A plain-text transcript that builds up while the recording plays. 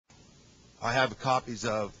I have copies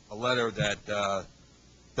of a letter that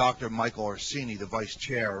Dr. Michael Orsini, the vice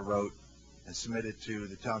chair, wrote and submitted to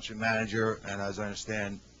the township manager and, as I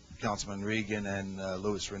understand, Councilman Regan and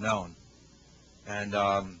Louis Ranone. And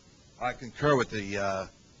I concur with the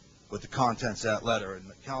contents of that letter.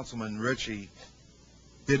 And Councilman Ritchie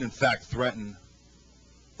did, in fact, threaten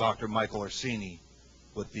Dr. Michael Orsini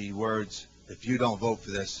with the words, "If you don't vote for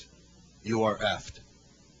this, you are effed."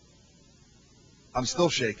 I'm still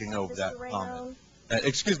shaking over that comment.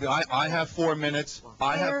 Excuse me, I have 4 minutes.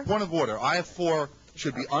 I have point of order. I have 4.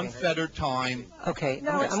 Should be unfettered time. Okay.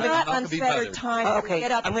 No, it's not unfettered time. Okay.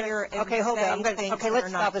 Get up here and okay, hold on. say things okay, that let's are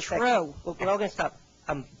stop not a second. true. We're all going to stop.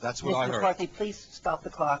 That's what I Mr. heard. McCarthy, please stop the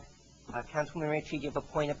clock. Councilman Ritchie, you have a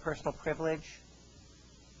point of personal privilege.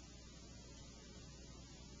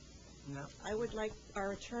 No. I would like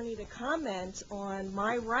our attorney to comment on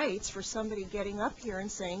my rights for somebody getting up here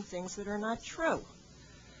and saying things that are not true.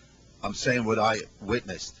 I'm saying what I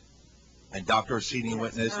witnessed, and Dr. Orsini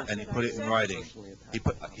witnessed, and he put it in writing.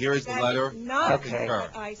 Here is the letter. Okay.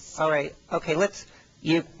 All right. Okay.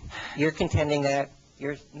 You're contending that.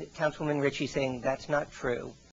 You're Councilman Ritchie saying that's not true.